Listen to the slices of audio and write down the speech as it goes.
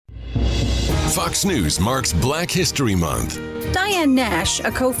Fox News marks Black History Month. Diane Nash,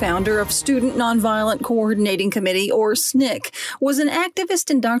 a co-founder of Student Nonviolent Coordinating Committee, or SNCC, was an activist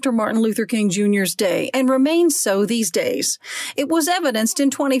in Dr. Martin Luther King Jr.'s day and remains so these days. It was evidenced in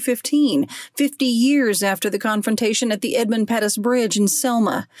 2015, 50 years after the confrontation at the Edmund Pettus Bridge in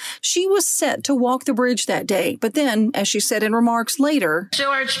Selma. She was set to walk the bridge that day, but then, as she said in remarks later,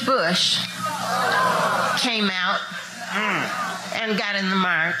 George Bush came out and got in the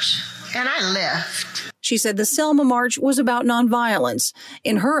march, and I left. She said the Selma March was about nonviolence.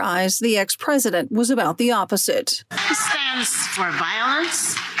 In her eyes, the ex-president was about the opposite. He stands for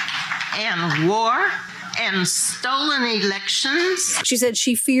violence and war and stolen elections. She said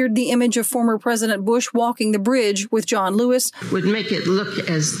she feared the image of former President Bush walking the bridge with John Lewis would make it look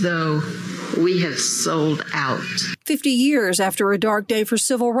as though we have sold out. 50 years after a dark day for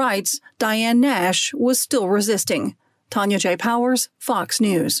civil rights, Diane Nash was still resisting. Tanya J. Powers, Fox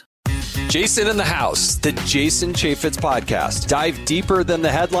News. Jason in the House, the Jason Chaffetz podcast. Dive deeper than the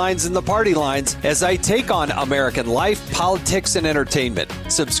headlines and the party lines as I take on American life, politics, and entertainment.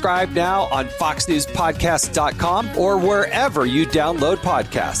 Subscribe now on foxnewspodcast.com or wherever you download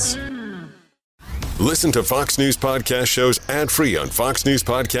podcasts. Listen to Fox News Podcast shows ad-free on Fox News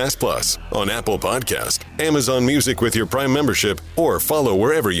Podcast Plus, on Apple Podcast, Amazon Music with your Prime membership, or follow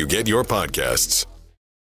wherever you get your podcasts.